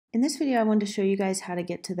In this video, I wanted to show you guys how to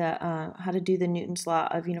get to the how to do the Newton's law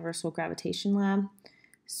of universal gravitation lab.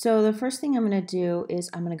 So the first thing I'm going to do is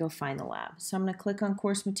I'm going to go find the lab. So I'm going to click on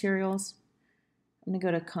course materials. I'm going to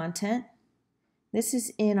go to content. This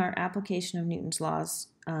is in our application of Newton's laws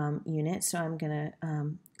unit. So I'm going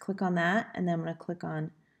to click on that, and then I'm going to click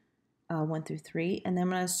on 1 through 3, and then I'm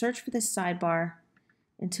going to search for this sidebar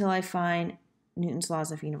until I find Newton's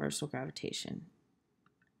laws of universal gravitation.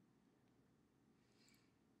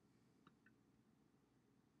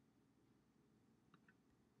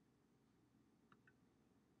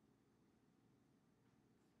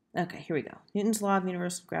 Okay, here we go. Newton's law of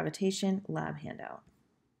universal gravitation lab handout.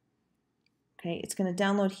 Okay, it's going to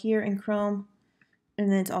download here in Chrome,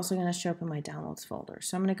 and then it's also going to show up in my downloads folder.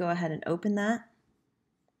 So I'm going to go ahead and open that.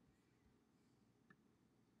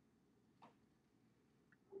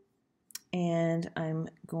 And I'm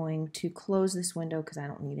going to close this window because I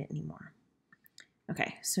don't need it anymore.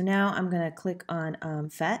 Okay, so now I'm going to click on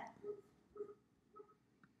PhET.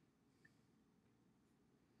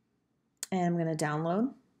 And I'm going to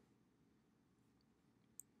download.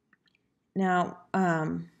 Now,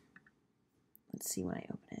 let's see when I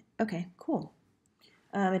open it. Okay, cool.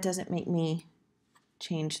 It doesn't make me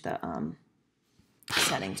change the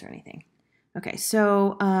settings or anything. Okay,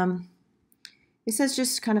 so it says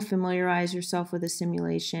just kind of familiarize yourself with the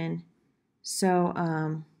simulation. So,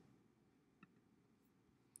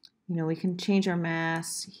 you know, we can change our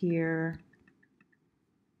mass here.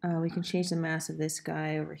 We can change the mass of this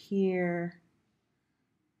guy over here.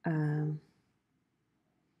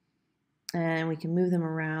 And we can move them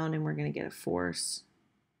around, and we're going to get a force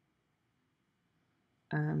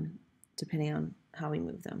depending on how we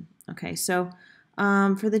move them. Okay, so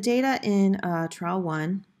for the data in trial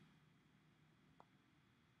 1,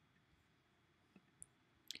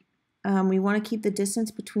 we want to keep the distance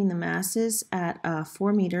between the masses at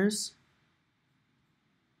 4 meters.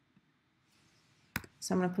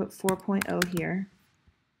 So I'm going to put 4.0 here.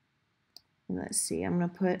 And let's see, I'm going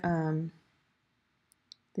to put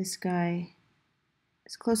this guy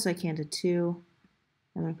as close as I can to 2.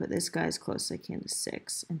 I'm going to put this guy as close as I can to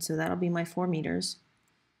 6. And so that'll be my 4 meters.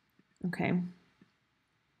 Okay. And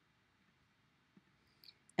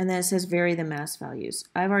then it says vary the mass values.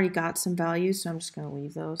 I've already got some values, so I'm just going to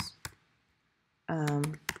leave those.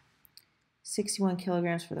 61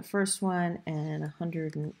 kilograms for the first one and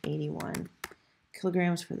 181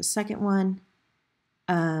 kilograms for the second one.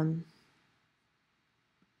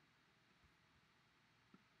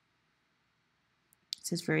 It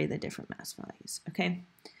says vary the different mass values. Okay.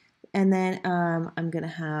 And then I'm going to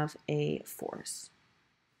have a force.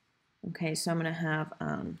 Okay, so I'm going to have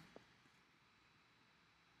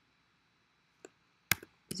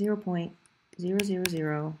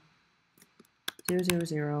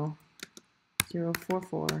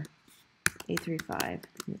 0.0000044.835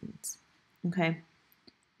 newtons. Okay,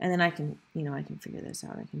 and then I can, I can figure this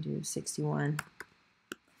out. I can do 61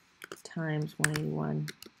 times 181.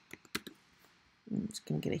 I'm just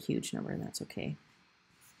going to get a huge number, and that's okay.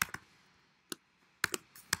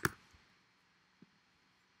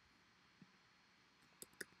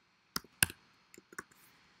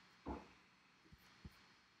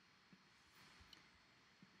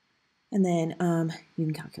 And then you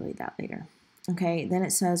can calculate that later. Okay, then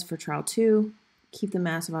it says for trial 2, keep the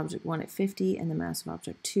mass of object 1 at 50 and the mass of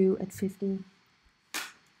object 2 at 50.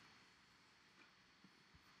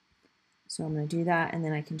 So I'm going to do that, and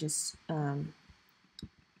then I can just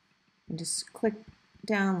click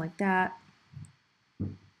down like that.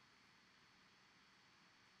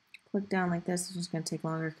 Click down like this. It's just going to take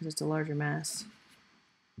longer because it's a larger mass.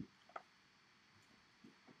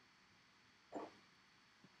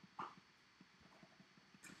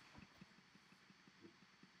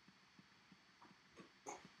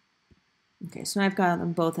 Okay, so I've got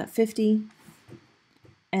them both at 50.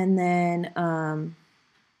 And then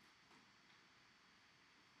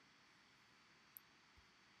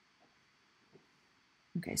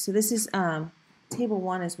okay, so this is table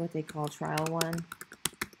 1 is what they call trial 1.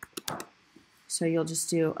 So you'll just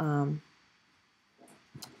do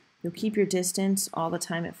you'll keep your distance all the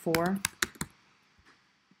time at 4.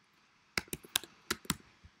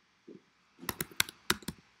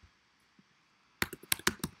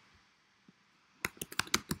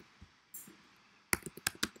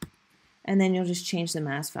 And then you'll just change the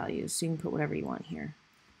mass values. So you can put whatever you want here.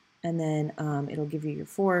 And then it'll give you your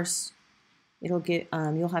force. It'll get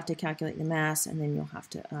you'll have to calculate the mass, and then you'll have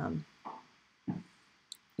to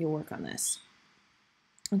you'll work on this.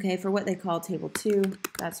 Okay, for what they call table 2,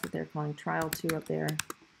 that's what they're calling trial 2 up there.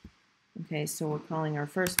 Okay, so we're calling our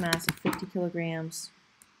first mass of 50 kilograms.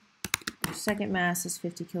 second mass is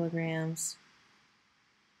 50 kilograms.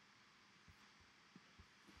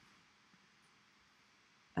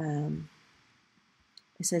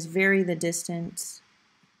 It says vary the distance.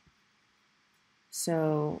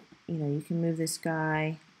 So, you can move this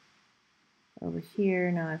guy over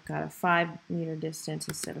here. Now I've got a 5-meter distance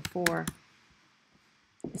instead of 4.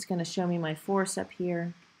 It's going to show me my force up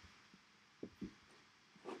here. So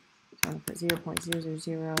I'm going to put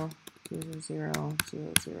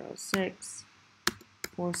 0.000000006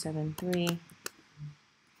 473.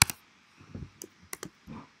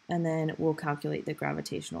 And then we'll calculate the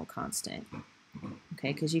gravitational constant.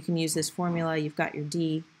 Okay, because you can use this formula. You've got your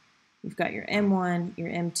D, you've got your M1, your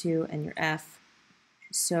M2, and your F.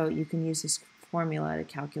 So you can use this formula to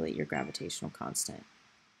calculate your gravitational constant.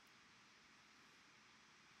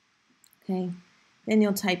 Okay, then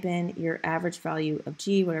you'll type in your average value of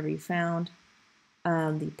G, whatever you found,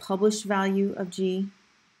 the published value of G.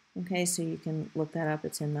 Okay, so you can look that up.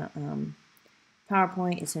 It's in the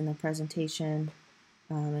PowerPoint, it's in the presentation,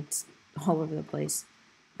 it's all over the place.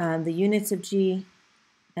 The units of G,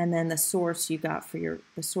 and then the source you got for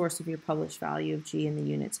the source of your published value of G and the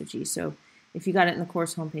units of G. So if you got it in the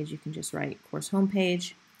course homepage, you can just write course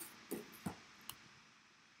homepage.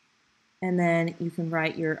 And then you can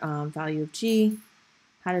write your value of G.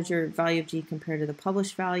 How does your value of G compare to the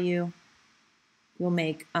published value? You'll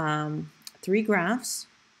make 3 graphs.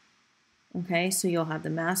 Okay, so you'll have the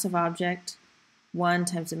mass of object 1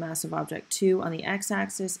 times the mass of object 2 on the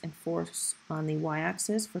x-axis and force on the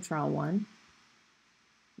y-axis for trial 1.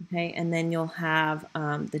 Okay, and then you'll have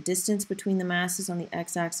the distance between the masses on the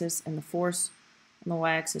x-axis and the force on the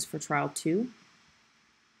y-axis for trial 2.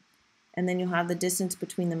 And then you'll have the distance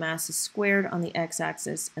between the masses squared on the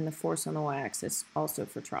x-axis and the force on the y-axis also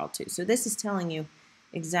for trial 2. So this is telling you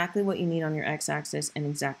exactly what you need on your x-axis and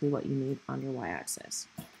exactly what you need on your y-axis.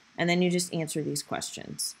 And then you just answer these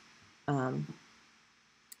questions.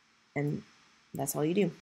 And that's all you do.